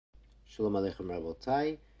Shalom Aleichem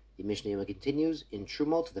Rabotai. The Mishnah Yoma continues in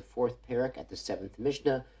Truma to the fourth parak at the seventh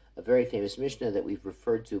Mishnah, a very famous Mishnah that we've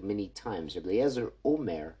referred to many times. Rabbi Eliezer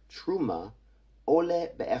Omer, Truma, Ole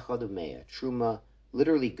be'echad umeya. Truma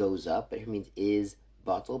literally goes up, but it means is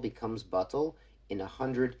batal, becomes batal in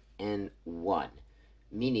 101.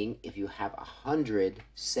 Meaning, if you have 100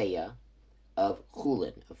 seya of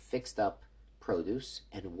chulin, of fixed up produce,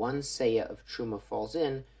 and one seya of truma falls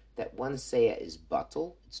in, that one seya is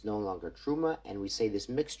batal, it's no longer truma, and we say this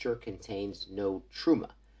mixture contains no truma.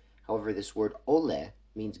 However, this word ole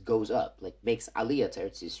means goes up, like makes aliyah to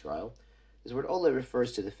Eretz Yisrael. This word ole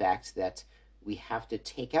refers to the fact that we have to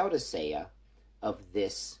take out a seya of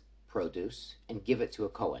this produce and give it to a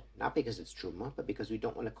Kohen, not because it's truma, but because we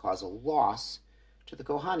don't want to cause a loss to the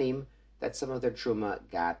Kohanim that some of their truma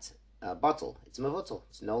got batal. It's mevutal.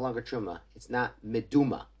 It's no longer truma. It's not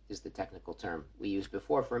meduma, is the technical term we used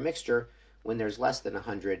before for a mixture when there's less than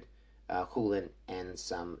 100 chulin and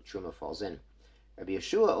some truma falls in. Rabbi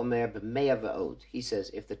Yeshua Omer b'meya v'od. He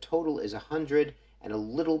says if the total is 100 and a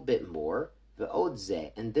little bit more, v'od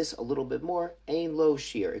zeh, and this a little bit more, ein lo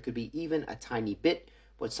shir. It could be even a tiny bit,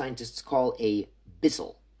 what scientists call a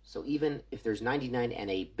bissel. So even if there's 99 and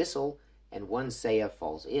a bissel, and one seya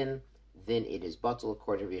falls in, then it is batal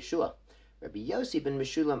according to Yeshua. Rabbi Yossi ben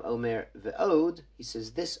Meshulam Omer ve'od, he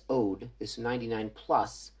says this od, this 99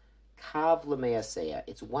 plus, kav l'meya seya,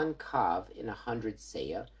 it's one kav in 100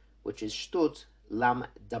 seya, which is shtut lam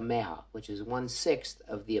dameha, which is 1/6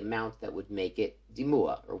 of the amount that would make it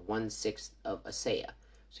dimua, or 1/6 of a seya.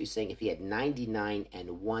 So he's saying if he had 99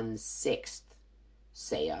 and 1/6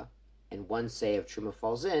 seya, and one seya of truma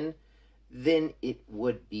falls in, then it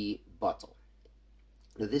would be batal.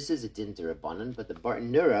 Now this is a din d'Rabbanan, but the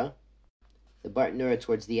Bartanura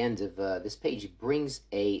towards the end of this page brings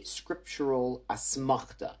a scriptural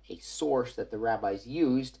asmachta, a source that the rabbis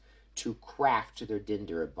used to craft their din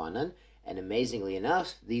d'Rabbanan. And amazingly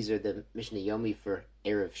enough, these are the Mishnah Yomi for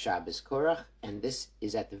Erev Shabbos Korach, and this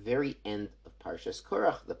is at the very end of Parshas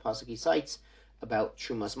Korach. The pasuk he cites about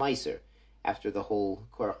Trumas Meiser. After the whole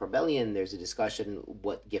Korach rebellion, there's a discussion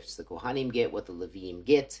what gifts the Kohanim get, what the Leviim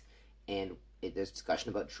get, and there's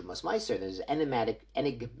discussion about Trumas Meiser. There's an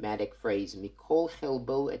enigmatic phrase, Mikol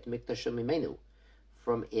chelbo et mikdasho mimenu.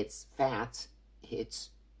 From its fat,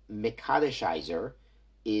 its mikadeshizer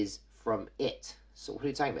is from it. So what are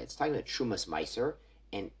you talking about? It's talking about Trumas Meiser,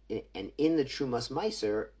 and in the Trumas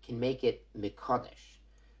Meiser can make it mikadesh.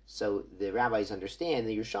 So the rabbis understand,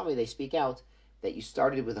 the Yerushalmi, they speak out that you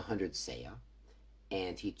started with 100 seya,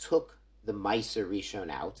 and he took the Meiser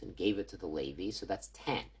Rishon out and gave it to the Levi, so that's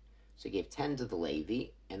 10. So he gave 10 to the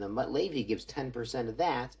Levi, and the Levi gives 10% of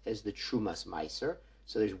that as the Trumas Meiser.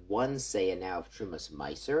 So there's one seya now of Trumas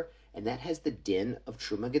Meiser, and that has the din of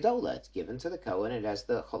Truma Gedola. It's given to the Kohen, it has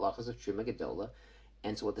the halachas of Truma Gedola.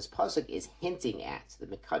 And so what this pasuk is hinting at, the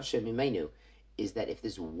Mekadshe Mimenu, is that if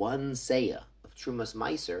this one seya of Trumas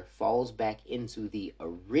Meiser falls back into the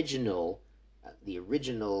original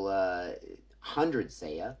 100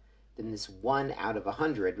 seya, then this 1 out of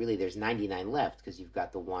 100, really there's 99 left because you've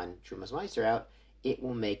got the one Trumas Meiser out, it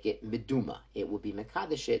will make it meduma. It will be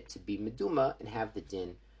mekadesh it to be meduma and have the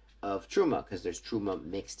din of truma because there's truma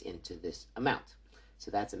mixed into this amount.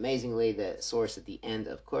 So that's amazingly the source at the end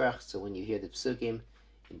of Korach. So when you hear the psukim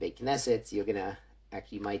in Beit Knesset, you're gonna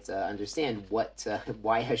actually might understand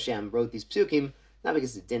why Hashem wrote these psukim, not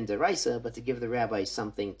because it's din deraisa, but to give the rabbis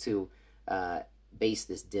something to base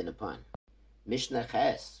this din upon. Mishnah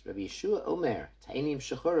Ches, Rabbi Yeshua Omer, Tainim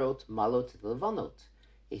Shechorot, Malot Levanot.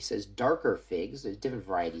 He says darker figs, there's different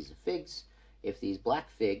varieties of figs. If these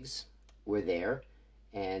black figs were there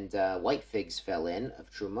and white figs fell in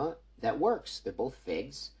of Truma, that works. They're both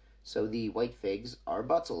figs. So the white figs are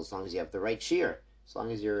batal as long as you have the right shear. As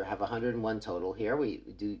long as you have 101 total here, we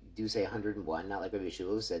do say 101, not like Rabbi Yeshua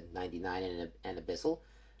who said 99 and a bissel.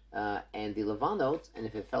 And the levanot, and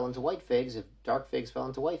if it fell into white figs, if dark figs fell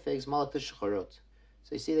into white figs, malak shechorot.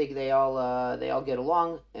 So you see, they all get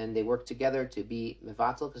along and they work together to be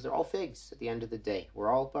mevatel because they're all figs. At the end of the day,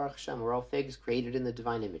 we're all Baruch Hashem, we're all figs created in the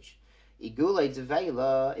divine image. Igulei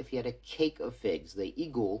dzevela, if you had a cake of figs, the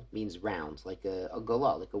igul means round, like a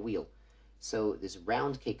gola, like a wheel. So this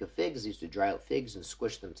round cake of figs, used to dry out figs and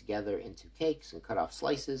squish them together into cakes and cut off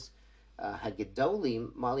slices.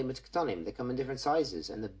 Hagedolim mali mitkatonim. They come in different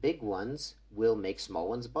sizes, and the big ones will make small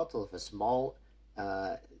ones batal. If a small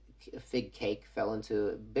fig cake fell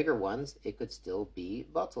into bigger ones, it could still be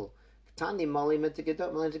batal. Katani mali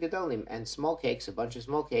mitgedolim, and small cakes, a bunch of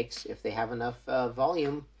small cakes, if they have enough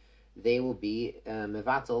volume, they will be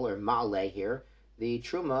mevatal or ma'ale here, the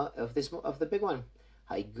truma of the big one.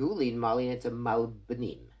 Haigulin malin into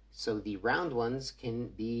malbnim. So the round ones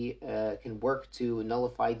can work to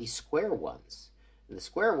nullify the square ones. And the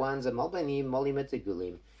square ones are malbanim,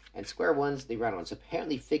 molimetegulim, and square ones, the round ones.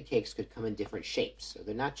 Apparently, fig cakes could come in different shapes. So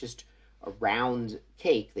they're not just a round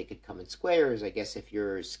cake; they could come in squares. I guess if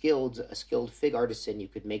you're a skilled fig artisan, you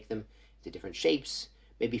could make them into different shapes.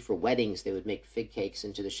 Maybe for weddings, they would make fig cakes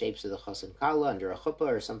into the shapes of the chas and kala under a chuppah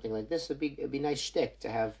or something like this. It'd be a nice shtick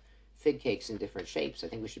to have fig cakes in different shapes. I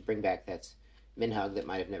think we should bring back that minhag that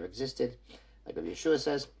might have never existed. Like Rabbi Yeshua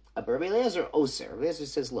says, but Rabbi Eliezer oser. Rabbi Eliezer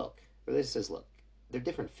says, look, they're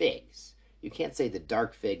different figs. You can't say the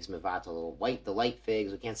dark figs mevatel, the light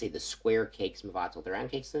figs. We can't say the square cakes mevatel. The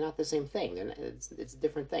round cakes, they're not the same thing. It's a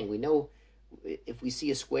different thing. We know if we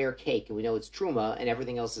see a square cake and we know it's truma and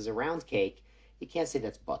everything else is a round cake, you can't say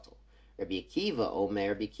that's batel. Rabbi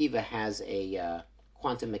Akiva has a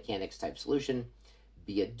quantum mechanics type solution.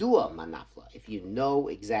 Biyadua manafla. If you know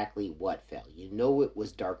exactly what fell, you know it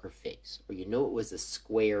was darker figs, or you know it was a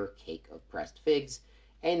square cake of pressed figs,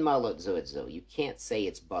 and malot zoetzo. You can't say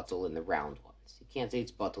it's batel in the round ones. You can't say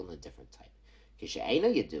it's batel in a different type.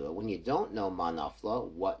 Kishaina you do it when you don't know manafla,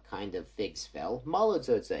 what kind of figs fell, malot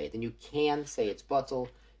zoetzo. Then you can say it's batel.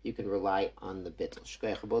 You can rely on the bittel.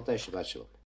 Shkoyach Shabbat Shalom.